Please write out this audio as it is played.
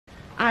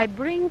I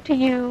bring to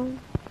you,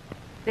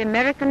 the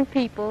American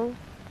people,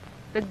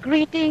 the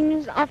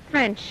greetings of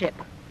friendship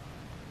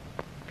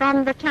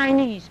from the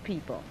Chinese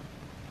people.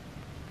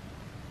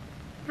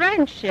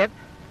 Friendship,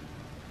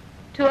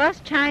 to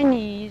us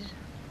Chinese,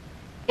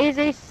 is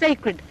a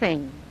sacred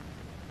thing.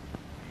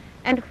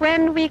 And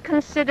when we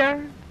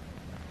consider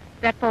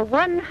that for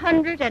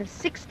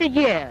 160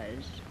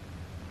 years,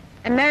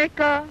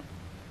 America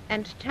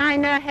and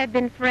China have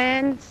been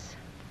friends,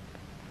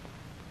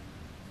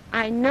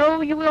 I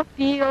know you will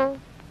feel,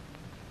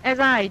 as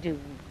I do,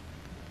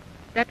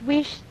 that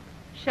we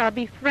shall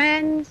be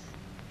friends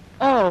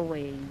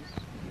always.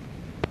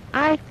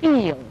 I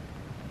feel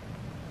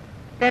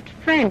that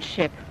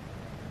friendship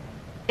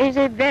is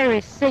a very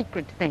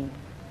sacred thing,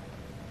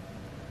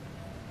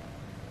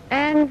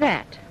 and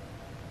that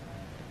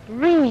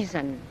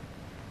reason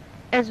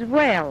as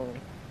well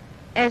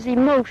as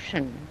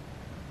emotion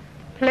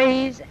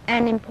plays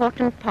an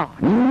important part.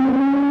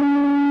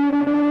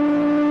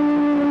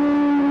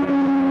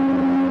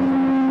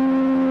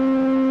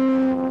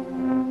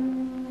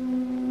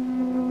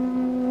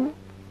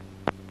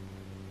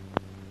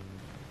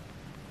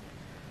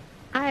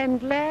 I am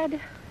glad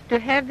to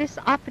have this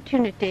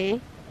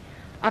opportunity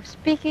of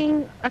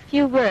speaking a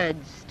few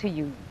words to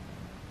you.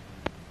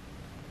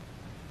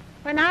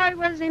 When I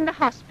was in the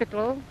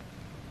hospital,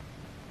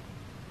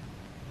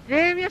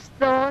 various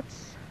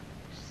thoughts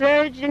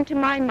surged into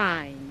my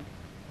mind.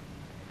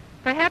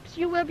 Perhaps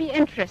you will be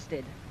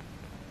interested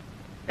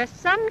that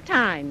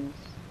sometimes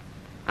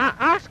I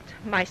asked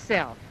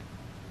myself,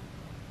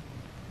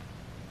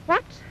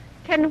 what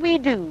can we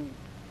do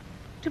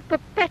to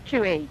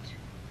perpetuate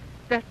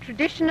the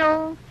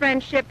traditional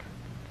friendship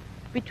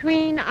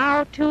between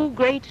our two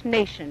great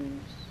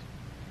nations,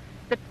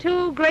 the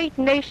two great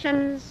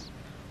nations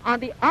on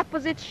the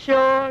opposite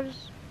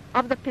shores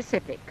of the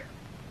Pacific?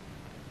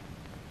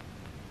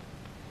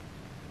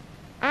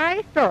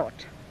 I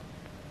thought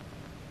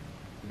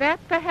that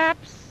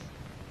perhaps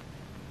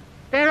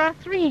there are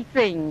three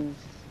things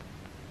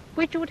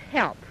which would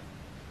help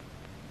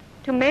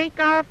to make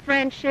our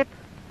friendship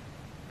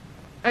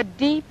a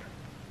deep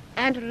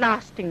and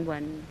lasting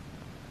one,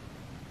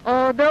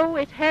 although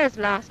it has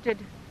lasted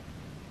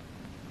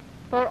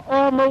for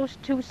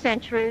almost 2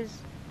 centuries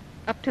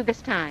up to this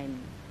time.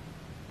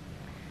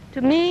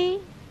 To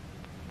me,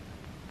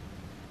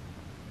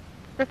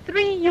 the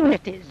three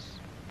unities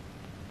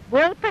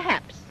will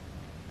perhaps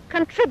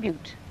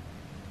contribute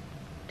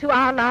to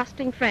our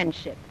lasting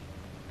friendship.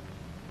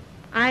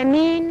 I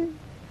mean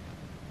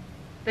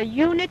the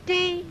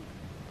unity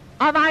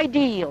of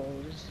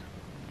ideals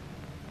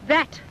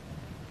that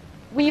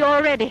we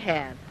already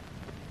have,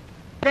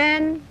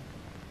 then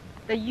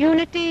the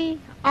unity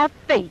of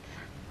faith,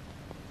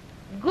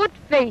 good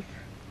faith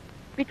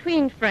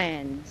between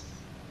friends,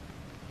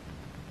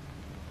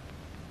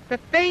 the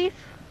faith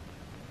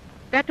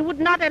that would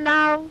not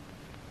allow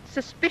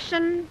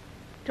suspicion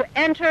to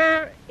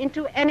enter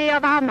into any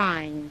of our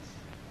minds,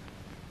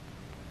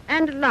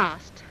 and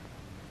last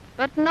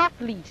but not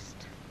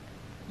least,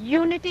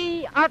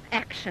 unity of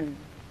action,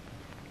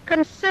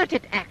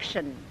 concerted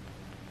action,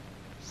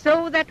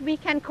 so that we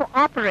can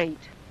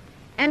cooperate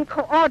and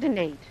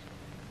coordinate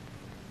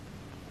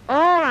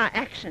all our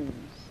actions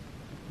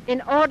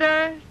in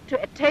order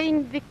to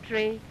attain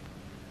victory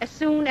as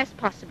soon as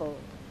possible,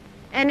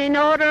 and in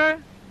order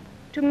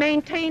to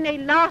maintain a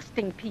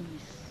lasting peace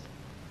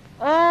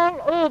all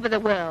over the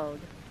world,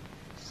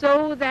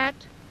 so that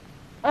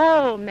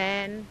all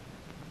men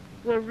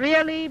will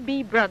really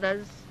be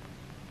brothers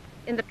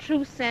in the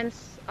true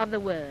sense of the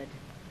word.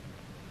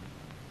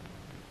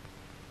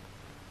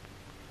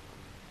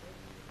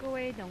 各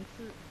位同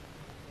志，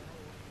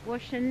我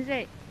现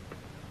在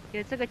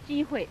有这个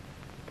机会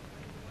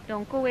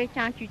同各位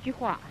讲几句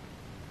话，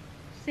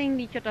心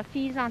里觉得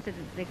非常的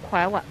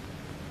快活。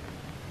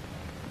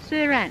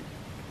虽然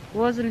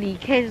我是离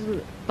开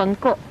是本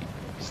国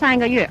3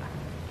个月，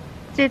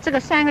在这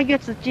个3个月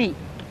之间，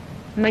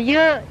没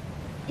有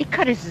一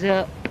刻的时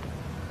候，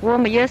我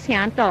没有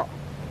想到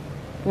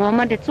我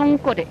们的中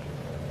国的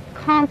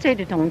抗战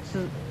的同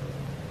志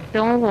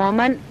同我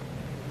们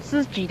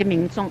自己的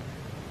民众，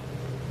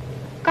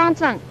刚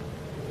正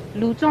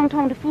卢总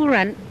统的夫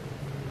人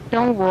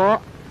同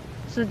我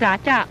是大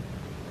家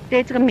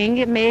对这个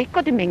美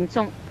国的民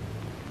众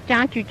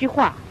讲几句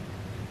话。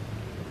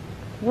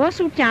我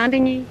所讲的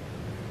呢，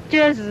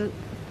就是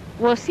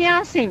我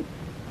相信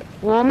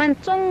我们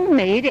中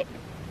美的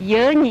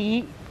友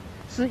谊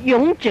是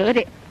永久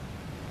的，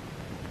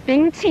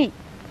并且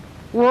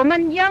我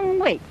们因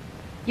为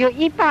有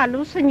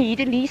160年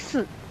的历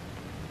史，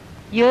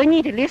友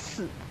谊的历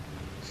史，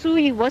所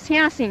以我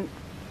相信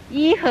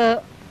以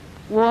后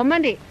我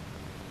们的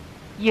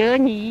友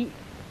谊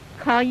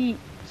可以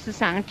是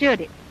长久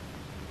的。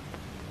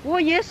我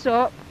也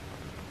说，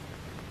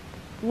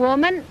我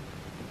们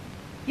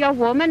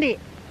的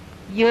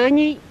友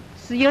谊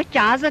是有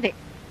价值的，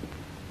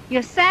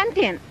有3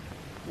点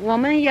我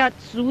们要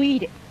注意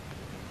的，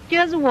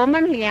就是我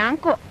们2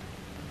国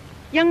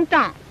应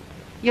当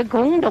有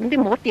共同的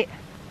目的。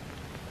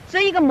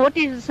这一个目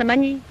的是什么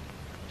呢？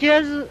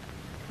就是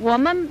我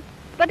们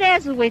不但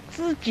是为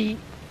自己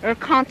而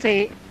抗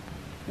战，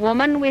我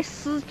们为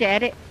世界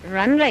的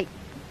人类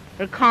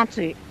而抗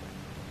战，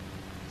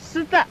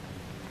使得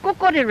各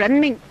国的人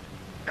民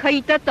可以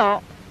得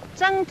到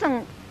真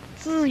正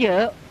自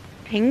由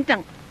平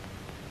等。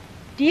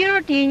第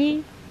二点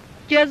呢，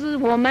就是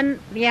我们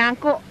两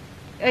国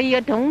要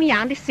有同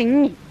样的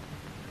信念，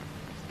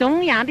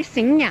同样的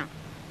信仰，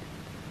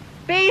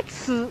彼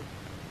此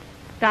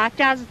大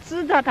家是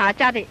知道大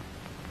家的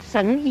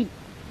诚意。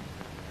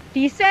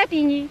第三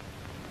点呢，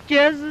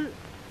就是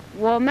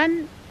我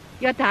们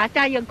要大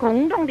家有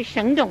共同的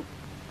行动，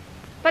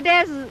不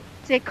但是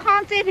在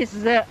抗战的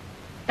时候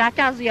大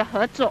家是要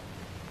合作，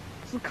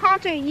是抗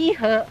战以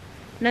后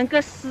能够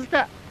使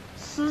得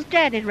世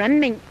界的人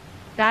民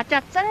大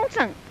家真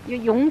正有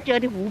永久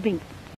的和平。